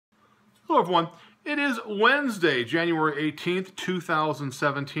Hello everyone, it is Wednesday, January 18th,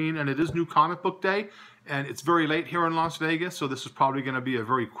 2017, and it is New Comic Book Day, and it's very late here in Las Vegas, so this is probably going to be a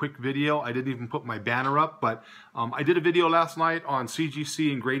very quick video. I didn't even put my banner up, but I did a video last night on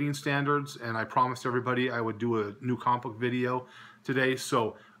CGC and grading standards, and I promised everybody I would do a New Comic Book video today,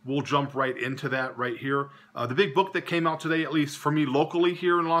 so we'll jump right into that right here. The big book that came out today, at least for me locally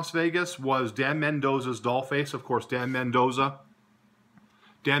here in Las Vegas, was Dan Mendoza's Dollface. Of course, Dan Mendoza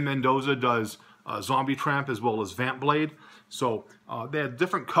does Zombie Tramp as well as Vamp Blade. So they had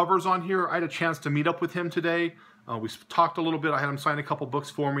different covers on here. I had a chance to meet up with him today. We talked a little bit. I had him sign a couple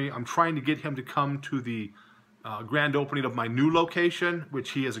books for me. I'm trying to get him to come to the grand opening of my new location, which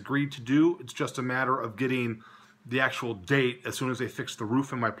he has agreed to do. It's just a matter of getting the actual date as soon as they fix the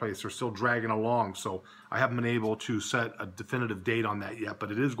roof in my place. They're still dragging along, so I haven't been able to set a definitive date on that yet,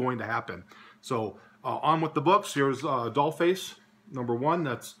 but it is going to happen. So on with the books. Here's Dollface number 1.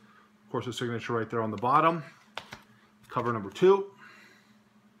 That's, of course, the signature right there on the bottom. Cover number 2.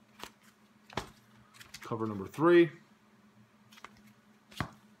 Cover number 3.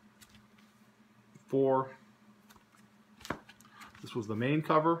 4. This was the main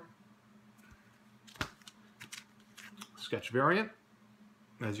cover. Sketch variant.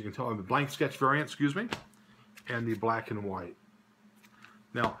 As you can tell, the blank sketch variant, excuse me. And the black and white.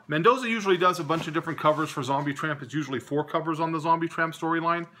 Now, Mendoza usually does a bunch of different covers for Zombie Tramp. It's usually 4 covers on the Zombie Tramp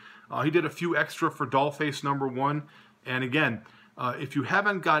storyline. He did a few extra for Dollface number 1. And again, if you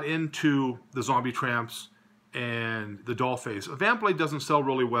haven't got into the Zombie Tramps and the Dollface, Vamp Blade doesn't sell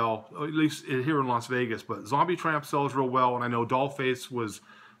really well, at least here in Las Vegas, but Zombie Tramp sells real well. And I know Dollface was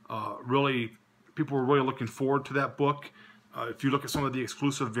people were really looking forward to that book. If you look at some of the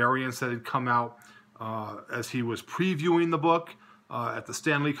exclusive variants that had come out as he was previewing the book, at the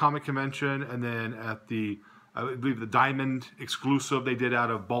Stan Lee Comic Convention, and then at the, I believe, the Diamond exclusive they did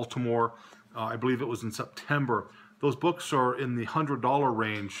out of Baltimore. I believe it was in September. Those books are in the $100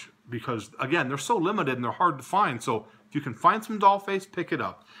 range because, again, they're so limited and they're hard to find. So if you can find some Dollface, pick it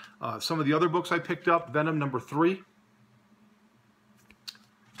up. Some of the other books I picked up, Venom number 3.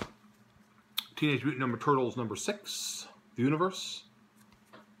 Teenage Mutant Ninja Turtles number 6. The Universe.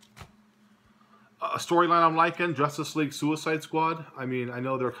 A storyline I'm liking, Justice League Suicide Squad. I mean, I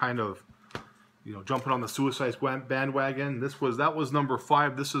know they're kind of, you know, jumping on the Suicide Squad bandwagon. That was number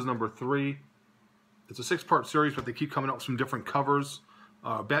 5. This is number 3. It's a 6-part series, but they keep coming up with some different covers.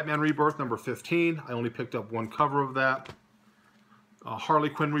 Batman Rebirth number 15. I only picked up 1 cover of that.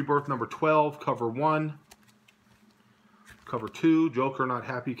 Harley Quinn Rebirth number 12, cover 1. Cover 2. Joker not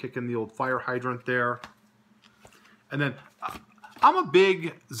happy, kicking the old fire hydrant there. And then I'm a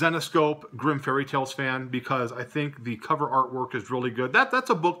big Zenescope Grimm Fairy Tales fan because I think the cover artwork is really good. That's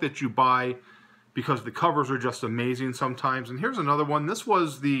a book that you buy because the covers are just amazing sometimes. And here's another one. This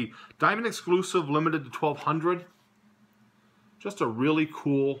was the Diamond exclusive, limited to 1,200. Just a really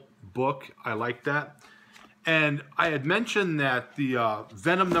cool book. I like that. And I had mentioned that the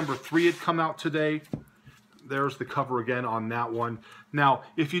Venom number 3 had come out today. There's the cover again on that one. Now,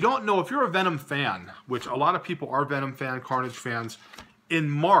 if you don't know, if you're a Venom fan, which a lot of people are Venom fan, Carnage fans, in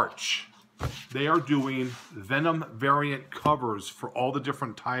March, they are doing Venom variant covers for all the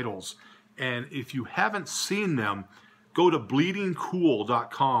different titles. And if you haven't seen them, go to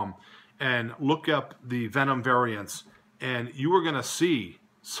bleedingcool.com and look up the Venom variants. And you are going to see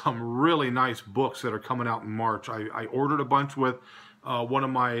some really nice books that are coming out in March. I ordered a bunch with one of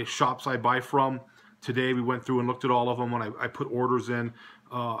my shops I buy from. Today we went through and looked at all of them when I put orders in.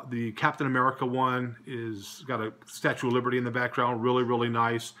 The Captain America one is got a Statue of Liberty in the background, really, really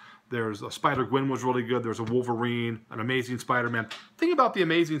nice. There's a Spider-Gwen was really good. There's a Wolverine, an Amazing Spider-Man. Thing about the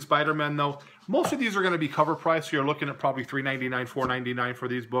Amazing Spider-Man though, most of these are going to be cover price. So you're looking at probably $3.99, $4.99 for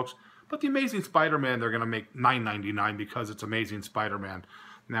these books. But the Amazing Spider-Man, they're going to make $9.99 because it's Amazing Spider-Man.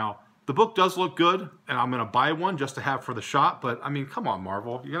 Now, the book does look good, and I'm going to buy one just to have for the shop. But, I mean, come on,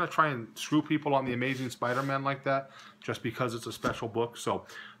 Marvel. You're going to try and screw people on the Amazing Spider-Man like that just because it's a special book. So,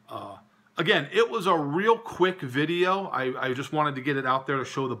 again, it was a real quick video. I just wanted to get it out there to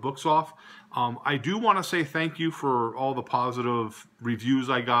show the books off. I do want to say thank you for all the positive reviews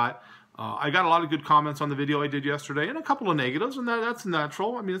I got. I got a lot of good comments on the video I did yesterday and a couple of negatives, and that's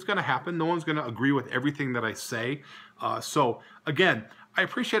natural. I mean, it's going to happen. No one's going to agree with everything that I say. So, again, I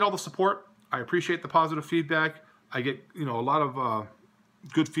appreciate all the support. I appreciate the positive feedback. I get, you know, a lot of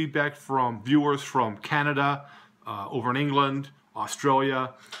good feedback from viewers from Canada, over in England,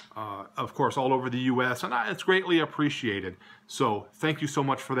 Australia, of course, all over the U.S., and it's greatly appreciated. So thank you so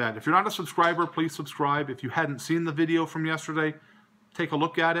much for that. If you're not a subscriber, please subscribe. If you hadn't seen the video from yesterday, take a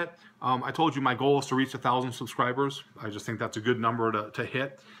look at it. I told you my goal is to reach 1,000 subscribers. I just think that's a good number to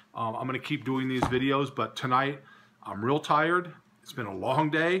hit. I'm going to keep doing these videos, but tonight I'm real tired. It's been a long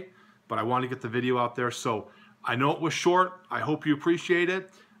day, but I want to get the video out there. So I know it was short. I hope you appreciate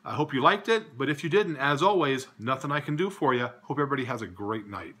it. I hope you liked it. But if you didn't, as always, nothing I can do for you. Hope everybody has a great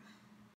night.